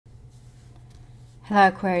Hello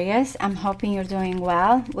Aquarius, I'm hoping you're doing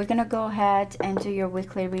well. We're gonna go ahead and do your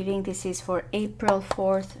weekly reading. This is for April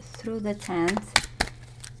 4th through the 10th.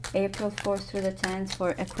 April 4th through the 10th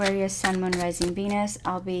for Aquarius, Sun, Moon, Rising, Venus.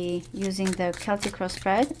 I'll be using the Celtic cross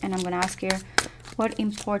spread, and I'm gonna ask you, what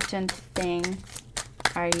important thing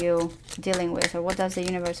are you dealing with, or what does the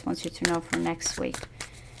universe want you to know for next week?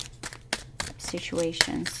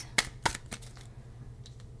 Situations.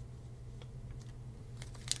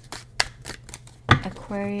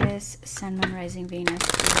 Aquarius, Sun, Moon, Rising, Venus,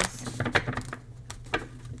 please.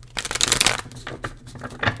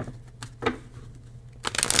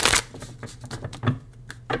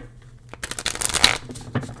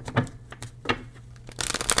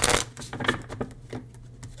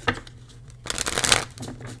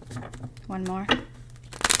 One more.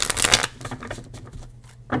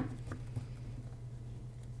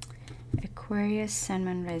 Aquarius, Sun,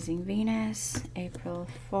 Moon, Rising, Venus, April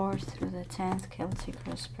 4th through the 10th, Celtic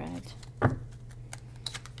cross spread.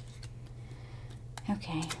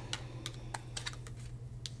 Okay.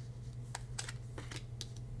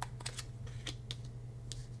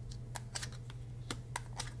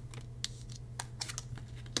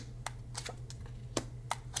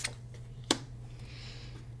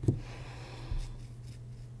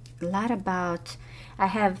 I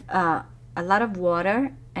have a lot of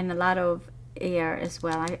water and a lot of air as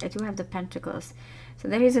well. I do have the pentacles. So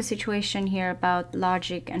there is a situation here about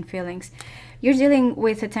logic and feelings. You're dealing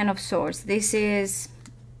with a 10 of swords. This is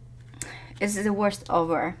the worst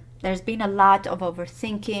over. There's been a lot of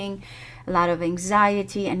overthinking, a lot of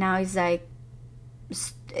anxiety, and now it's like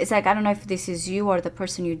I don't know if this is you or the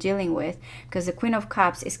person you're dealing with, because the Queen of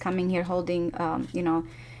Cups is coming here holding you know,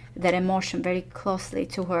 that emotion very closely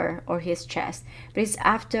to her or his chest. But it's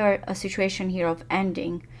after a situation here of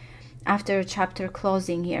ending, after a chapter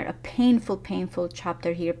closing here, a painful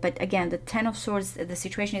chapter here. But again, the 10 of swords, the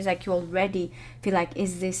situation is like you already feel like,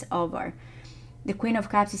 is this over? The Queen of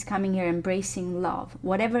Cups is coming here embracing love.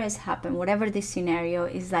 Whatever has happened, whatever this scenario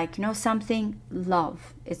is, like, you know, something,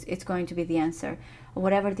 love, it's going to be the answer, or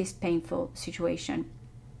whatever this painful situation.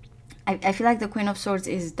 I feel like the Queen of Swords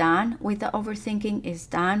is done with the overthinking, is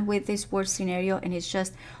done with this worst scenario, and is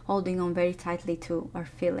just holding on very tightly to our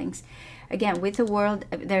feelings. Again, with the World,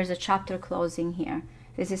 there's a chapter closing here.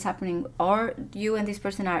 This is happening, or you and this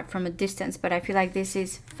person are from a distance, but I feel like this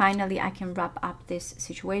is finally, I can wrap up this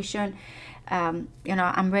situation. You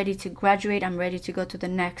know, I'm ready to graduate. I'm ready to go to the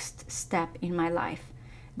next step in my life.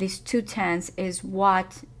 These 2 tens is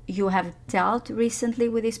what you have dealt recently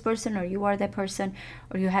with this person, or you are that person,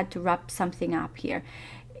 or you had to wrap something up here.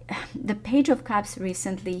 The Page of Cups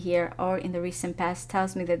recently here, or in the recent past,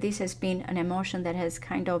 tells me that this has been an emotion that has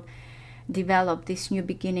kind of developed, this new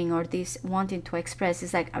beginning, or this wanting to express.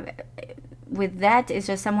 It's like with that, it's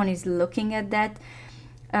just someone is looking at that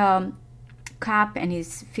cup and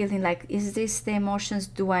is feeling like, is this the emotions?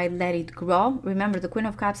 Do I let it grow? Remember, the Queen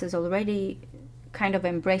of Cups has already kind of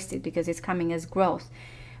embraced it because it's coming as growth.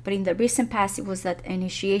 But in the recent past, it was that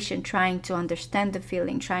initiation, trying to understand the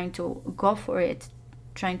feeling, trying to go for it,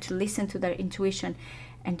 trying to listen to their intuition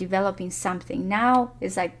and developing something. Now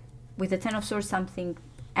it's like with the 10 of Swords, something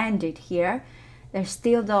ended here. There's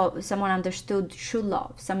still, though, someone understood true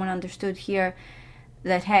love. Someone understood here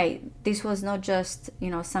that, hey, this was not just, you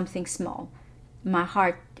know, something small. My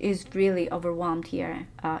heart is really overwhelmed here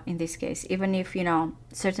in this case, even if, you know,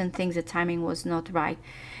 certain things, the timing was not right.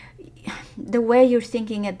 The way you're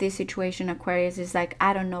thinking at this situation, Aquarius, is like,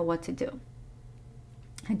 I don't know what to do.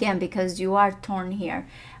 Again, because you are torn here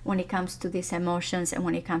when it comes to these emotions and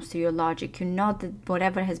when it comes to your logic. You know that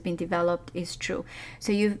whatever has been developed is true.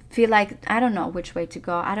 So you feel like, I don't know which way to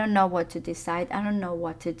go. I don't know what to decide. I don't know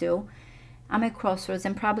what to do. I'm at crossroads,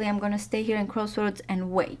 and probably I'm going to stay here in crossroads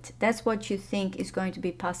and wait. That's what you think is going to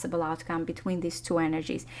be possible outcome between these 2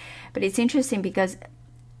 energies. But it's interesting because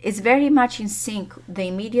it's very much in sync, the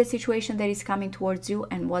immediate situation that is coming towards you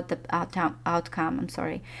and what the outcome, I'm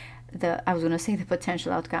sorry, I was going to say the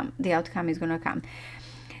potential outcome, the outcome is going to come.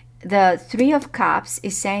 The 3 of Cups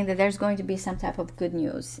is saying that there's going to be some type of good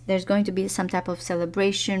news. There's going to be some type of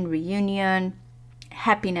celebration, reunion,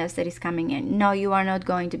 happiness that is coming in. No, you are not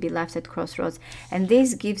going to be left at crossroads. And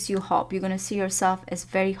this gives you hope. You're going to see yourself as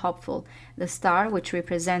very hopeful. The star, which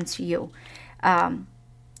represents you.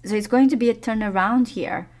 So it's going to be a turnaround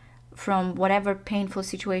here from whatever painful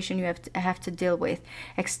situation you have to deal with.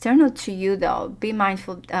 External to you, though, be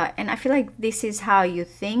mindful. And I feel like this is how you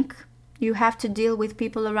think you have to deal with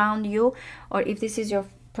people around you, or if this is your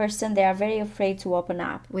person, they are very afraid to open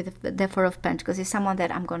up with the Four of Pentacles. It's someone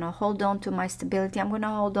that I'm going to hold on to my stability. I'm going to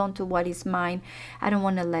hold on to what is mine. I don't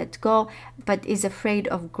want to let go, but is afraid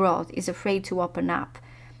of growth, is afraid to open up.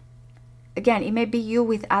 Again, it may be you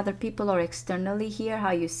with other people or externally here,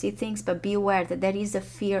 how you see things, but be aware that there is a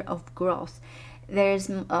fear of growth. There's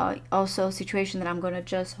also a situation that I'm going to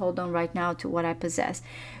just hold on right now to what I possess.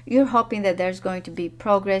 You're hoping that there's going to be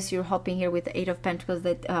progress. You're hoping here with the Eight of Pentacles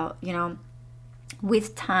that, you know,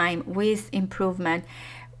 with time, with improvement,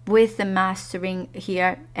 with the mastering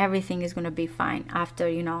here, everything is going to be fine after,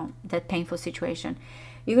 you know, that painful situation.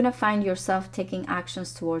 You're going to find yourself taking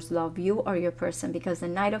actions towards love, you or your person, because the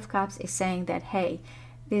Knight of Cups is saying that, hey,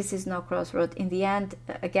 this is no crossroad. In the end,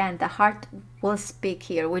 again, the heart will speak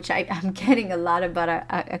here, which I'm getting a lot about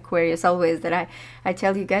Aquarius always, that I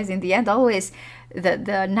tell you guys, in the end, always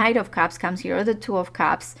the Knight of Cups comes here, or the Two of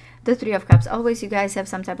Cups, the Three of Cups. Always you guys have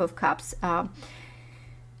some type of cups.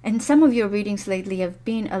 And some of your readings lately have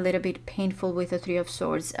been a little bit painful with the Three of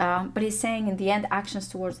Swords. But he's saying in the end, actions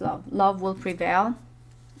towards love. Love will prevail.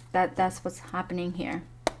 That's what's happening here.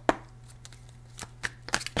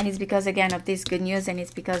 And it's because, again, of this good news, and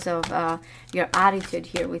it's because of your attitude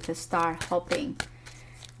here with the Star, hoping,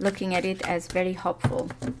 looking at it as very hopeful.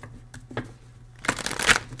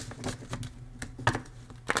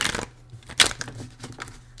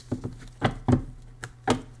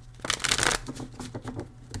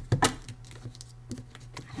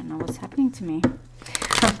 I don't know what's happening to me.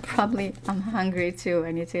 I'm hungry too.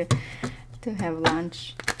 I need to have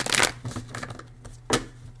lunch.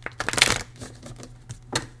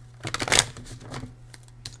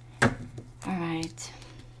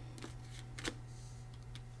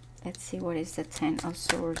 Let's see, what is the Ten of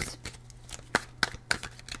Swords?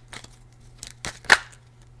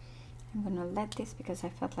 I'm gonna let this because I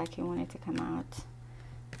felt like it wanted to come out.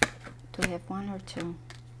 Do we have one or two?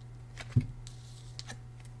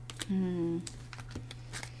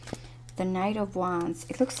 The Knight of Wands.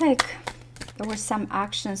 It looks like there were some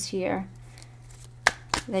actions here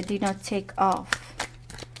that did not take off.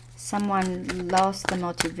 Someone lost the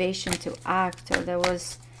motivation to act, or there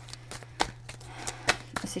was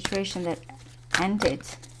a situation that ended.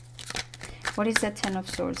 What is the Ten of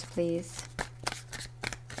Swords, please?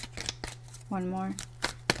 One more.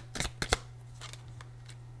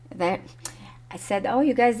 That I said, oh,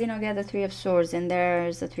 you guys didn't get the Three of Swords, and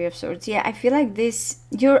there's the Three of Swords. Yeah, I feel like this,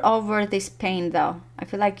 you're over this pain though. I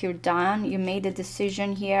feel like you're done. You made a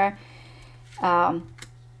decision here to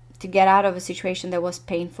get out of a situation that was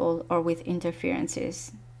painful or with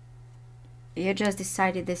interferences. You just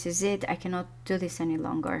decided, this is it. I cannot do this any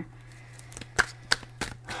longer.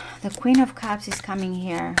 The Queen of Cups is coming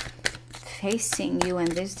here, facing you in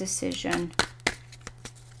this decision.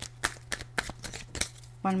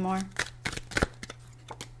 One more.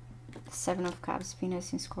 Seven of Cups,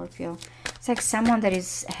 Venus in Scorpio. It's like someone that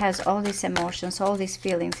has all these emotions, all these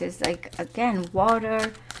feelings. It's like, again,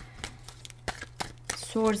 water,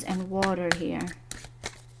 swords and water here.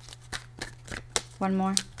 One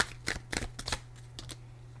more.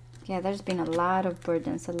 Yeah, there's been a lot of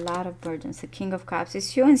burdens, a lot of burdens. The King of Cups.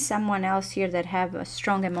 It's you and someone else here that have a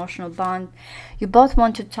strong emotional bond. You both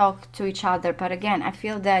want to talk to each other, but again, I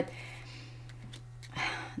feel that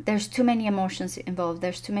there's too many emotions involved.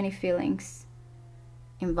 There's too many feelings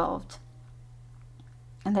involved.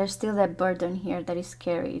 And there's still that burden here that is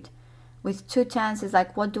carried. With two tens, it's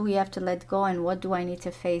like, what do we have to let go and what do I need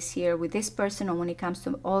to face here with this person, or when it comes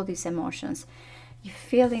to all these emotions? You're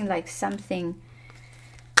feeling like something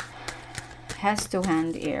has to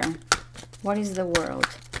end here. What is the World?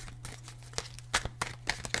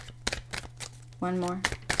 One more.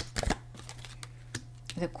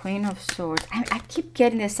 The Queen of Swords. I keep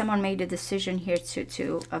getting that someone made a decision here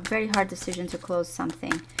to a very hard decision to close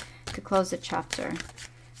something, to close a chapter.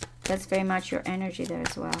 That's very much your energy there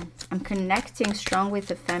as well. I'm connecting strong with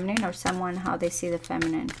the feminine, or someone, how they see the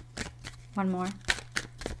feminine. One more.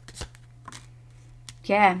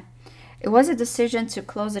 Yeah. It was a decision to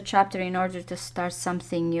close a chapter in order to start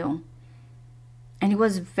something new. And it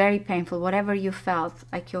was very painful. Whatever you felt,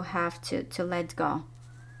 like you have to let go.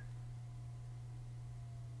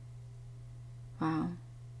 Wow.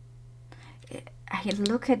 I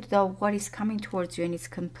look at what is coming towards you, and it's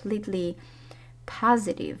completely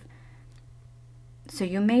positive. So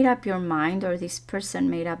you made up your mind, or this person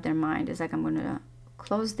made up their mind. It's like, I'm going to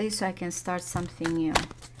close this so I can start something new.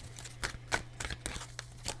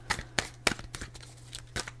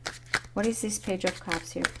 What is this Page of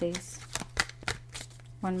Cups here, please?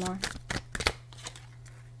 One more.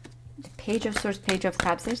 The Page of Swords, Page of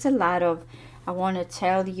Cups. There's a lot of I want to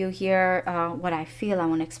tell you here what I feel. I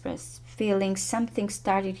want to express feelings. Something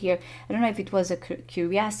started here. I don't know if it was a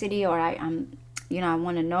curiosity or you know, I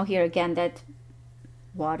want to know here again that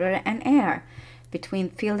water and air, between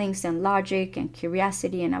feelings and logic and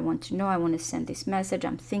curiosity, and I want to know, I want to send this message.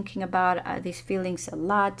 I'm thinking about these feelings a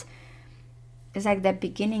lot. It's like that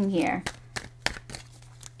beginning here,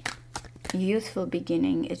 youthful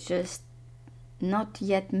beginning. It's just not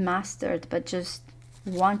yet mastered, but just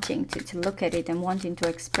wanting to look at it and wanting to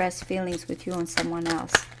express feelings with you and someone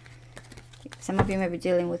else. Some of you may be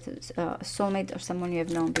dealing with a soulmate or someone you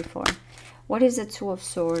have known before. What is the Two of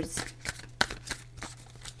Swords?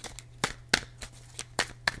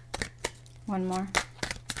 One more.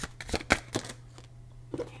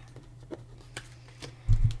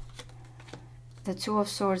 The Two of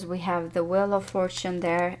Swords, we have the Wheel of Fortune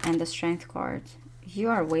there and the Strength card. You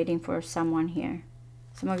are waiting for someone here.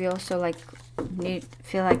 Some of you also like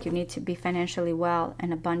feel like you need to be financially well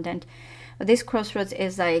and abundant. But this crossroads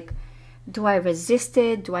is like, do I resist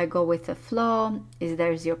it? Do I go with the flow?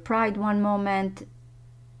 There's your pride one moment.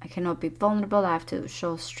 I cannot be vulnerable. I have to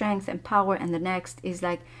show strength and power. And the next is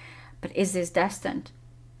like, but is this destined?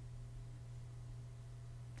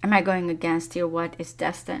 Am I going against here what is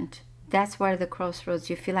destined? That's where the crossroads,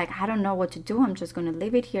 you feel like, I don't know what to do. I'm just going to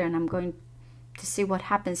leave it here and I'm going to see what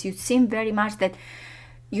happens. You seem very much that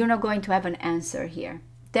you're not going to have an answer here.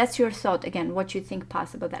 That's your thought. Again, what you think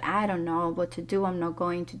possible, that I don't know what to do. I'm not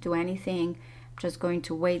going to do anything. I'm just going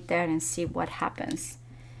to wait there and see what happens.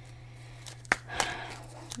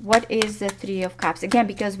 What is the Three of Cups? Again,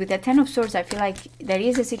 because with the Ten of Swords, I feel like there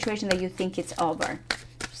is a situation that you think it's over.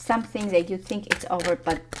 Something that you think it's over,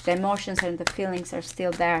 but the emotions and the feelings are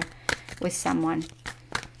still there with someone.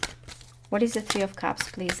 What is the Three of Cups,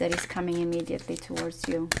 please, that is coming immediately towards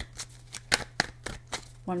you?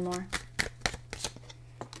 One more.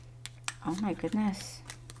 Oh my goodness.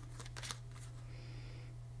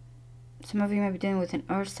 Some of you may be dealing with an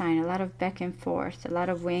earth sign, a lot of back and forth, a lot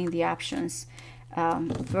of weighing the options.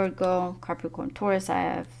 Virgo, Capricorn, Taurus. I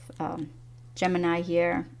have Gemini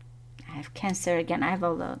here. I have Cancer. Again, I have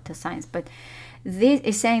all the signs. But this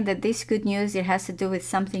is saying that this good news, it has to do with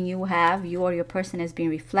something you or your person has been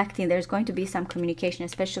reflecting. There's going to be some communication,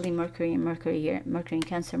 especially Mercury here. Mercury in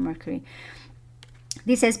Cancer, Mercury.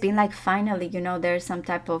 This has been like, finally, you know, there's some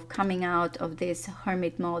type of coming out of this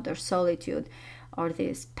hermit mode or solitude, or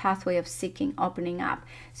this pathway of seeking, opening up.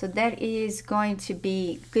 So there is going to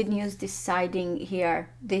be good news, deciding here,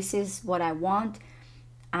 this is what I want.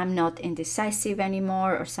 I'm not indecisive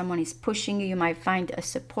anymore, or someone is pushing you. You might find a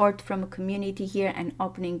support from a community here and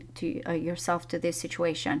opening to yourself to this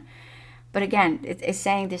situation. But again, it's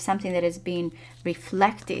saying there's something that has been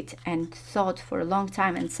reflected and thought for a long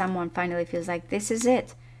time, and someone finally feels like, this is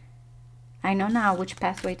it. I know now which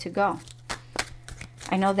pathway to go.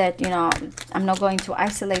 I know that, you know, I'm not going to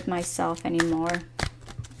isolate myself anymore.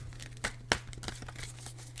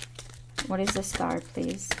 What is the Star,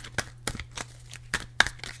 please?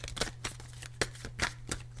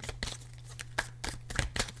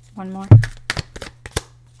 One more.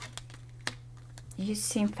 You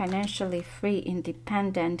seem financially free,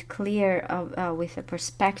 independent, clear, with a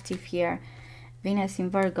perspective here. Venus in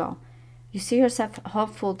Virgo. You see yourself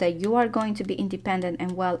hopeful that you are going to be independent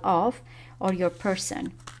and well off, or your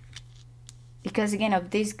person. Because again,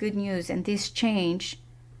 of this good news and this change,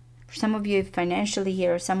 for some of you financially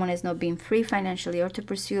here, or someone has not been free financially or to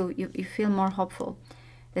pursue, you feel more hopeful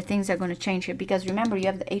that things are going to change here. Because remember, you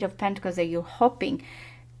have the Eight of Pentacles that you're hoping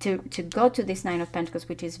to go to this Nine of Pentacles,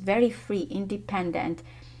 which is very free, independent,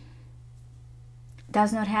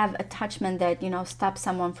 does not have attachment that, you know, stops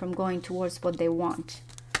someone from going towards what they want.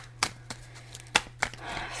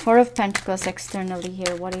 Four of Pentacles externally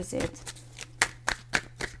here, what is it?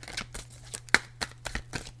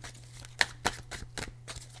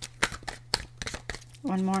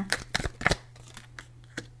 One more.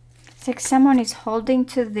 It's like someone is holding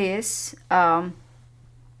to this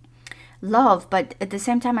love, but at the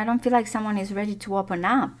same time, I don't feel like someone is ready to open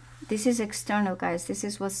up. This is external, guys. This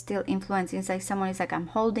is what's still influencing. It's like someone is like, I'm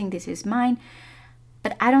holding, this is mine,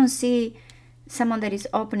 but I don't see someone that is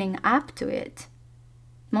opening up to it.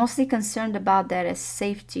 Mostly concerned about that as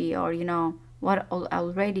safety, or, you know, what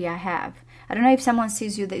already I have. I don't know if someone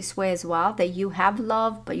sees you this way as well, that you have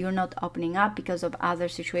love, but you're not opening up because of other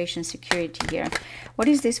situations, security here. What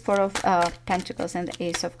is this Four of Pentacles and the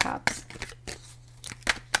Ace of Cups?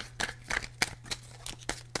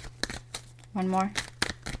 One more.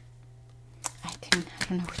 I don't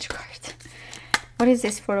know which card. What is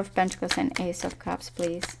this Four of Pentacles and Ace of Cups,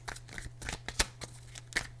 please?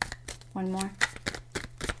 One more.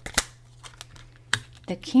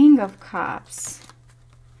 The King of Cups.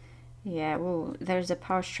 Yeah, ooh, there's a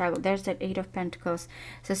power struggle. There's that Eight of Pentacles.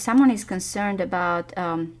 So someone is concerned about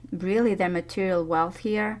really their material wealth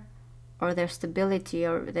here, or their stability,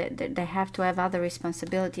 or they have to have other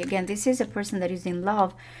responsibility. Again, this is a person that is in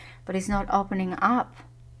love, but is not opening up.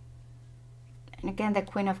 And again, the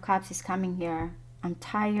Queen of Cups is coming here. I'm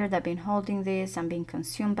tired. I've been holding this. I'm being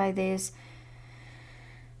consumed by this.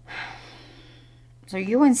 So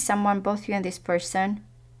you and someone, both you and this person,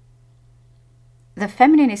 the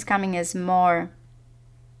feminine is coming as more,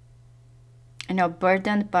 you know,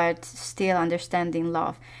 burdened, but still understanding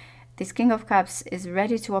love. This King of Cups is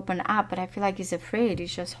ready to open up, but I feel like he's afraid.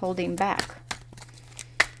 He's just holding back.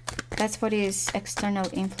 That's what his external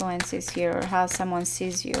influence is here, or how someone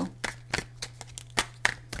sees you.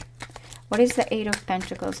 What is the Eight of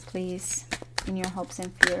Pentacles, please, in your hopes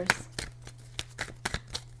and fears?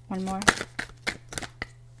 One more.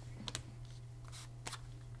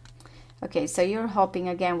 Okay, so you're hoping,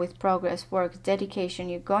 again, with progress, work, dedication,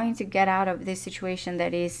 you're going to get out of this situation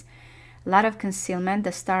that is a lot of concealment.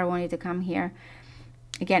 The Star wanted to come here.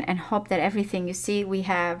 Again, and hope that everything, you see, we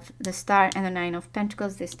have the Star and the Nine of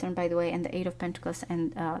Pentacles this turn, by the way, and the Eight of Pentacles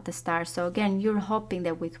and the Star. So again, you're hoping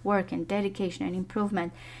that with work and dedication and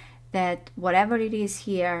improvement, that whatever it is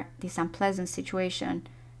here, this unpleasant situation,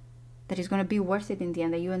 that is going to be worth it in the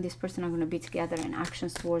end, that you and this person are going to be together, and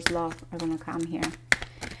actions towards love are going to come here.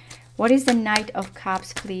 What is the Knight of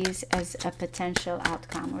Cups, please, as a potential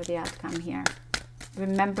outcome, or the outcome here?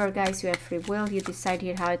 Remember, guys, you have free will. You decide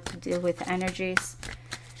here how to deal with energies.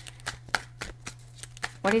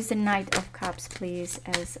 What is the Knight of Cups, please,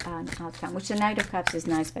 as an outcome? Which the Knight of Cups is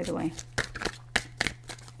nice, by the way.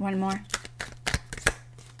 One more.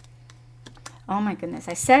 Oh my goodness,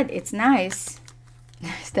 I said it's nice.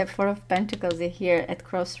 Step 4 of Pentacles here at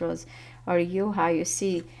crossroads. Or you, how you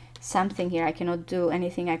see something here. I cannot do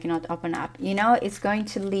anything. I cannot open up. You know, it's going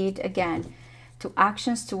to lead, again, to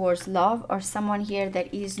actions towards love, or someone here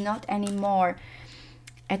that is not anymore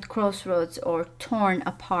at crossroads or torn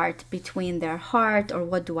apart between their heart or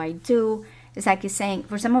what do I do. It's like he's saying,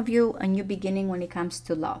 for some of you, a new beginning when it comes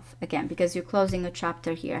to love, again, because you're closing a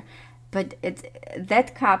chapter here. But it's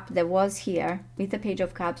that cup that was here with the Page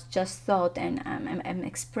of Cups, just thought, and I'm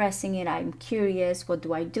expressing it. I'm curious. What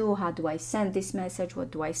do I do? How do I send this message?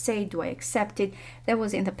 What do I say? Do I accept it? That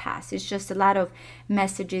was in the past. It's just a lot of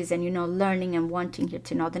messages and, you know, learning and wanting here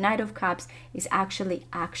to know. The Knight of Cups is actually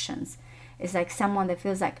actions. It's like someone that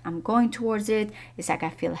feels like I'm going towards it. It's like I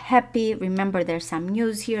feel happy. Remember, there's some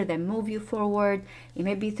news here that move you forward. It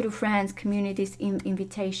may be through friends, communities,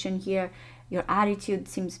 invitation here. Your attitude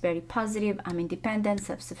seems very positive. I'm independent,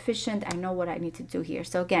 self-sufficient. I know what I need to do here.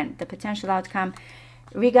 So again, the potential outcome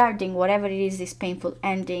regarding whatever it is, this painful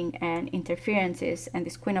ending and interferences, and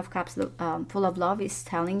this Queen of Cups full of love is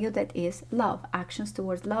telling you that is love. Actions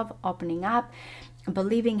towards love, opening up,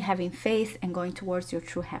 believing, having faith, and going towards your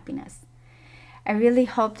true happiness. I really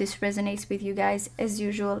hope this resonates with you guys. As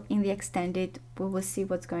usual, in the extended, we will see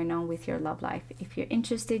what's going on with your love life. If you're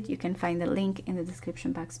interested, you can find the link in the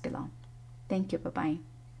description box below. Thank you. Bye-bye.